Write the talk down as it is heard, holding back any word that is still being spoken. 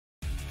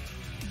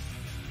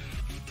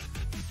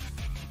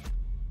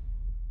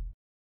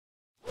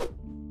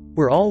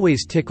We're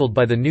always tickled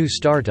by the new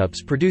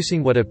startups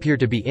producing what appear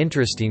to be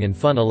interesting and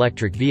fun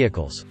electric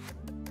vehicles.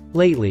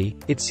 Lately,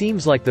 it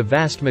seems like the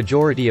vast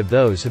majority of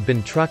those have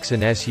been trucks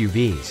and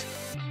SUVs.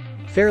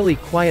 Fairly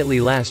quietly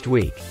last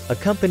week, a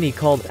company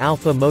called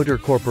Alpha Motor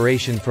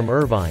Corporation from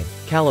Irvine,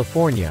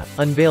 California,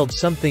 unveiled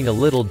something a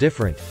little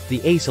different,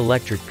 the Ace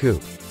electric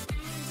coupe.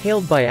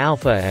 Hailed by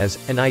Alpha as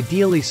an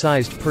ideally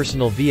sized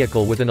personal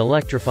vehicle with an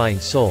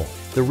electrifying soul,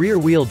 the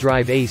rear-wheel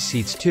drive Ace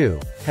seats 2,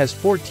 has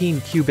 14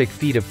 cubic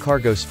feet of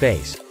cargo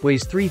space,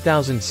 weighs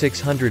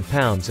 3,600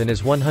 pounds and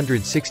is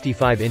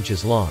 165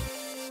 inches long.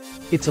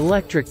 Its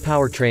electric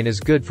powertrain is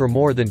good for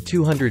more than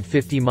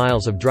 250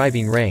 miles of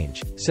driving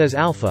range, says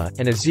Alpha,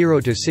 and a 0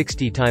 to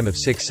 60 time of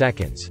 6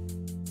 seconds.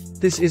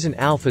 This isn't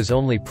Alpha's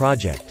only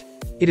project.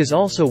 It is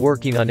also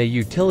working on a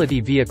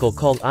utility vehicle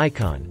called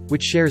Icon,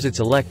 which shares its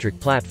electric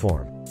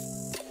platform.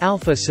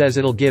 Alpha says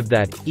it'll give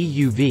that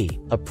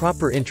EUV a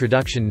proper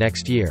introduction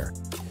next year.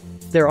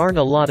 There aren't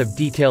a lot of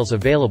details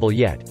available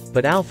yet,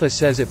 but Alpha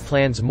says it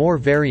plans more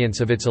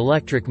variants of its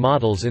electric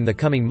models in the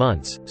coming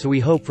months, so we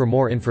hope for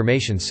more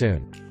information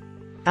soon.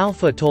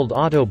 Alpha told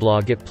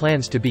Autoblog it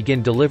plans to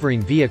begin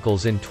delivering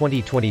vehicles in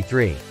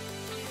 2023.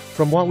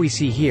 From what we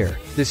see here,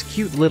 this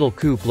cute little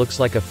coupe looks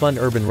like a fun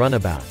urban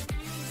runabout.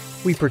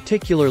 We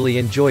particularly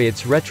enjoy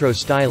its retro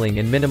styling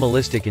and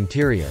minimalistic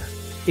interior.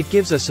 It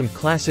gives us some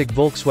classic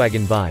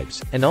Volkswagen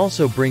vibes, and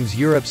also brings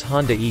Europe's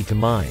Honda E to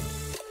mind.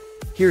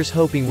 Here's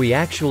hoping we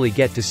actually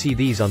get to see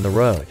these on the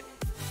road.